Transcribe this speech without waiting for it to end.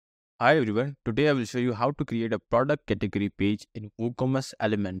Hi everyone, today I will show you how to create a product category page in WooCommerce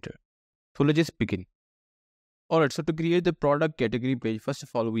Elementor. So let's just begin. Alright, so to create the product category page, first of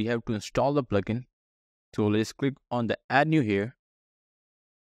all, we have to install the plugin. So let's click on the add new here.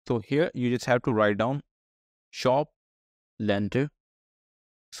 So here you just have to write down shop Elementor.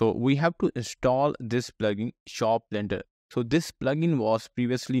 So we have to install this plugin shop Elementor. So this plugin was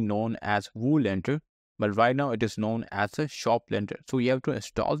previously known as Elementor, but right now it is known as a shop Elementor. So we have to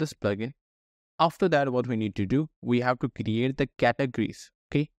install this plugin. After that, what we need to do, we have to create the categories.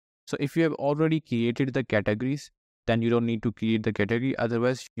 Okay. So if you have already created the categories, then you don't need to create the category.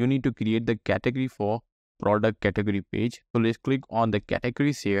 Otherwise, you need to create the category for product category page. So let's click on the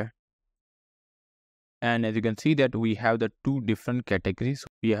categories here. And as you can see that we have the two different categories.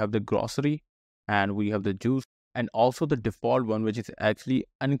 We have the grocery and we have the juice and also the default one, which is actually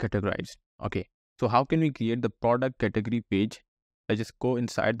uncategorized. Okay. So how can we create the product category page? Let's just go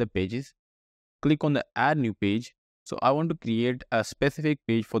inside the pages. Click on the add new page. So I want to create a specific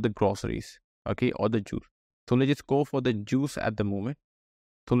page for the groceries, okay, or the juice. So let's just go for the juice at the moment.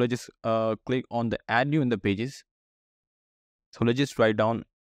 So let's just click on the add new in the pages. So let's just write down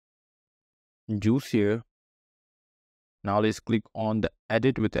juice here. Now let's click on the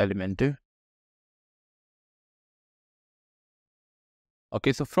edit with Elementor.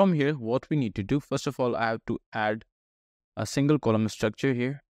 Okay, so from here, what we need to do, first of all, I have to add a single column structure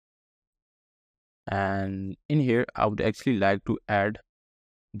here. And in here, I would actually like to add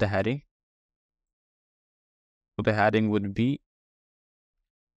the heading. So the heading would be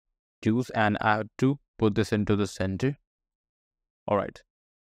juice, and I have to put this into the center. All right.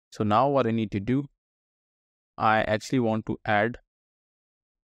 So now what I need to do, I actually want to add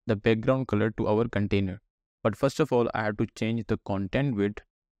the background color to our container. But first of all, I have to change the content width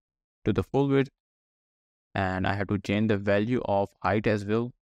to the full width, and I have to change the value of height as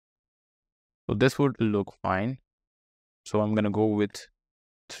well. So this would look fine. So I'm going to go with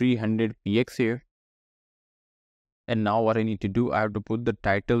 300 px here. And now what I need to do, I have to put the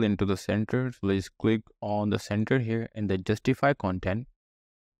title into the center. So let's click on the center here in the justify content.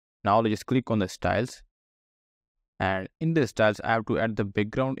 Now let's just click on the styles. And in the styles, I have to add the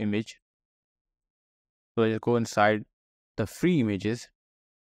background image. So let's go inside the free images.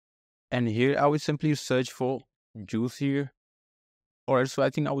 And here I would simply search for juice here. Alright, so I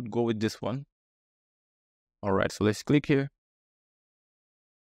think I would go with this one. Alright, so let's click here.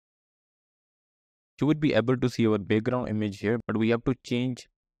 You would be able to see our background image here, but we have to change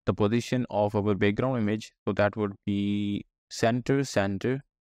the position of our background image. So that would be center.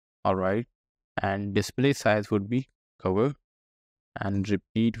 All right. And display size would be cover, and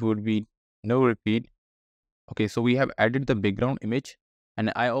repeat would be no repeat. Okay. So we have added the background image,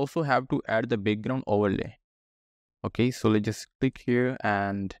 and I also have to add the background overlay. Okay. So let's just click here,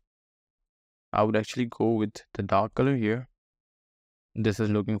 and I would actually go with the dark color here. This is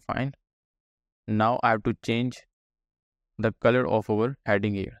looking fine. Now I have to change the color of our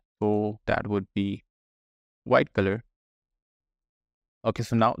heading here. So that would be white color. Okay,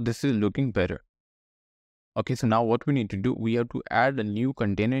 so now this is looking better. Okay, so now what we need to do, we have to add a new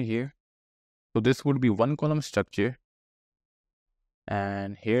container here. So this would be one column structure.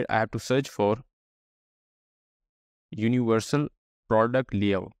 And here I have to search for universal product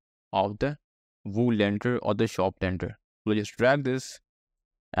layout of the Elementor or the shop Elementor. We'll just drag this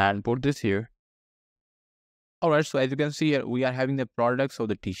and put this here. Alright, so as you can see here, we are having the products of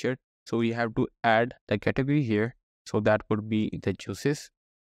the t-shirt. So we have to add the category here. So that would be the juices.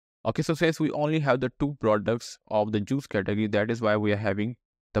 Okay, so since we only have the two products of the juice category, that is why we are having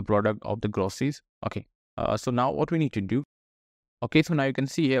the product of the groceries. Okay, so now what we need to do. Okay, so now you can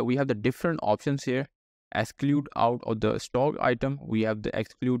see here, we have the different options here. Exclude out of the stock item. We have the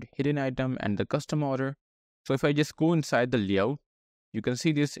exclude hidden item and the custom order. So if I just go inside the layout, you can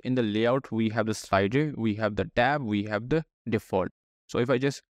see this in the layout. We have the slider, we have the tab, we have the default. So if I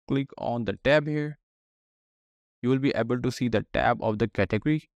just click on the tab here, you will be able to see the tab of the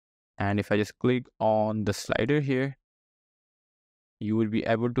category. And if I just click on the slider here, you will be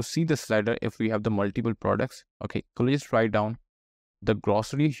able to see the slider if we have the multiple products. Okay, so let's just write down the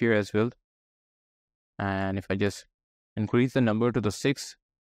grocery here as well. And if I just increase the number to the 6,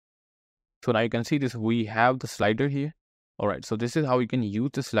 so now you can see this, we have the slider here. All right, so this is how you can use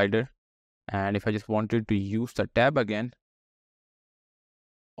the slider. And if I just wanted to use the tab again.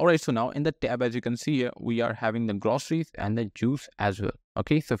 All right, so now in the tab, as you can see here, we are having the groceries and the juice as well.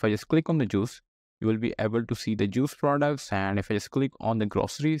 Okay, so if I just click on the juice, you will be able to see the juice products. And if I just click on the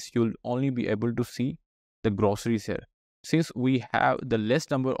groceries, you'll only be able to see the groceries here. Since we have the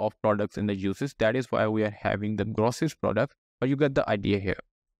less number of products in the juices, that is why we are having the groceries product, but you get the idea here.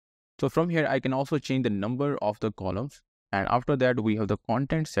 So from here, I can also change the number of the columns. And after that, we have the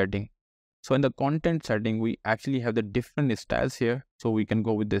content setting. So in the content setting, we actually have the different styles here. So we can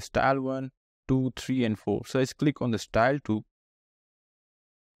go with the style 1, 2, 3, and 4. So let's click on the style 2.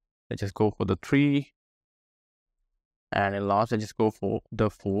 Let's just go for the 3. And in last, let's just go for the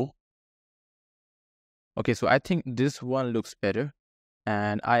 4. Okay, so I think this one looks better.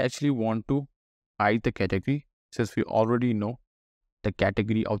 And I actually want to hide the category since we already know the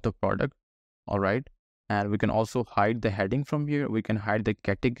category of the product. All right. And we can also hide the heading from here. We can hide the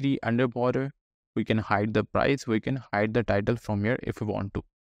category under border. We can hide the price. We can hide the title from here if we want to.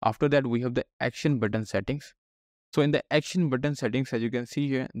 After that, we have the action button settings. So in the action button settings, as you can see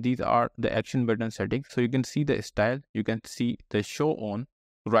here, these are the action button settings. So you can see the style. You can see the show on.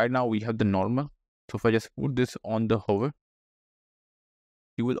 Right now we have the normal. So if I just put this on the hover,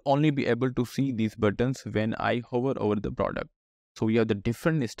 you will only be able to see these buttons when I hover over the product. So we have the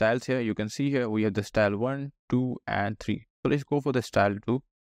different styles here. You can see here we have the style 1, 2, and 3. So let's go for the style 2.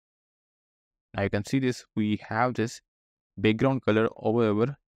 Now you can see this. We have this background color over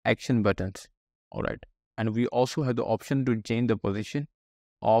our action buttons. All right. And we also have the option to change the position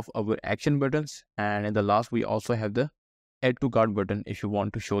of our action buttons. And in the last, we also have the add to cart button if you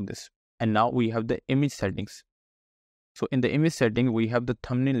want to show this. And now we have the image settings. So in the image setting, we have the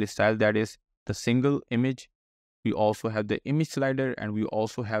thumbnail style, that is the single image. We also have the image slider, and we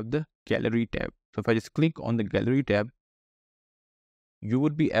also have the gallery tab. So if I just click on the gallery tab, you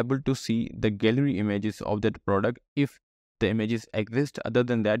would be able to see the gallery images of that product if the images exist. Other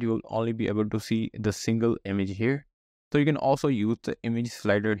than that, you will only be able to see the single image here. So you can also use the image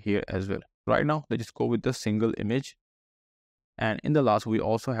slider here as well. Right now, let's just go with the single image. And in the last, we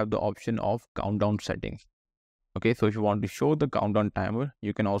also have the option of countdown settings. Okay, so if you want to show the countdown timer,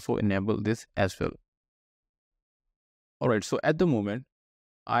 you can also enable this as well. All right, so at the moment,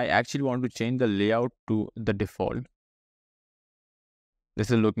 I actually want to change the layout to the default. This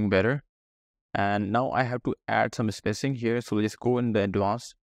is looking better. And now I have to add some spacing here. So let's go in the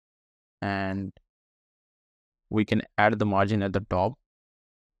advanced and we can add the margin at the top.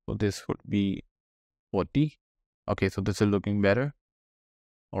 So this would be 40. Okay, so this is looking better.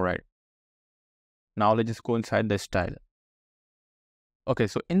 All right. Now let's just go inside the style. Okay,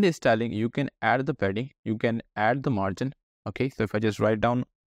 so in the styling, you can add the padding, you can add the margin. Okay, so if I just write down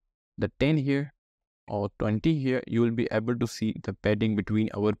the 10 here or 20 here, you will be able to see the padding between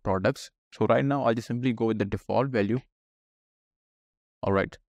our products. So right now, I'll just simply go with the default value. All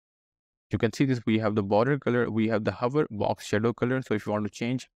right. You can see this, we have the border color, we have the hover box shadow color. So if you want to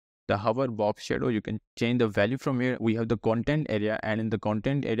change the hover box shadow, you can change the value from here. We have the content area, and in the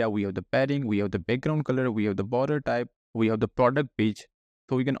content area, we have the padding, we have the background color, we have the border type, we have the product page.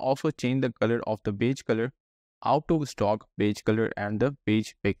 So we can also change the color of the page color, out of stock page color, and the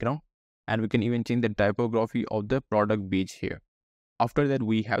page background. And we can even change the typography of the product page here. After that,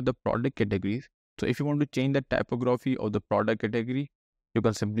 we have the product categories. So if you want to change the typography of the product category, you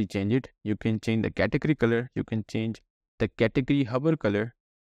can simply change it. You can change the category color. You can change the category hover color.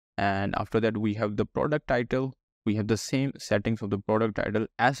 And after that, we have the product title. We have the same settings of the product title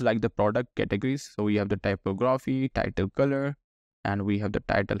as like the product categories. So we have the typography, title color, and we have the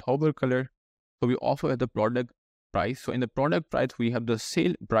title hover color. So we also have the product price. So in the product price, we have the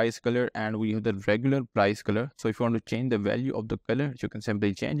sale price color and we have the regular price color. So if you want to change the value of the color, you can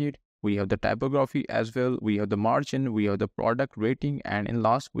simply change it. We have the typography as well. We have the margin, we have the product rating, and in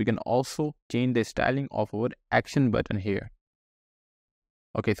last, we can also change the styling of our action button here.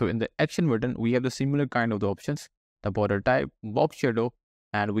 Okay, so in the action button, we have the similar kind of the options, the border type, box shadow,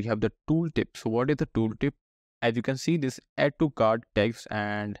 and we have the tooltip. So what is the tooltip? As you can see, this add to cart text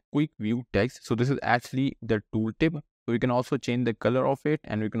and quick view text. So this is actually the tooltip. So we can also change the color of it,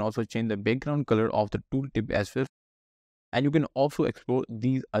 and we can also change the background color of the tooltip as well. And you can also explore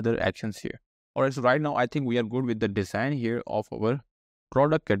these other actions here. All right, so right now, I think we are good with the design here of our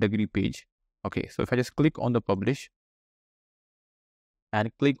product category page. Okay, so if I just click on the publish and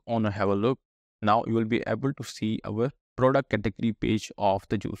click on have a look, now you will be able to see our product category page of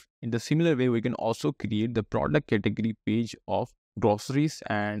the juice. In the similar way, we can also create the product category page of groceries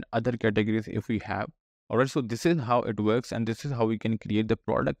and other categories if we have. All right, so this is how it works, and this is how we can create the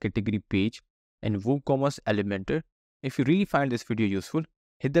product category page in WooCommerce Elementor. If you really find this video useful,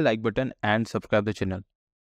 hit the like button and subscribe the channel.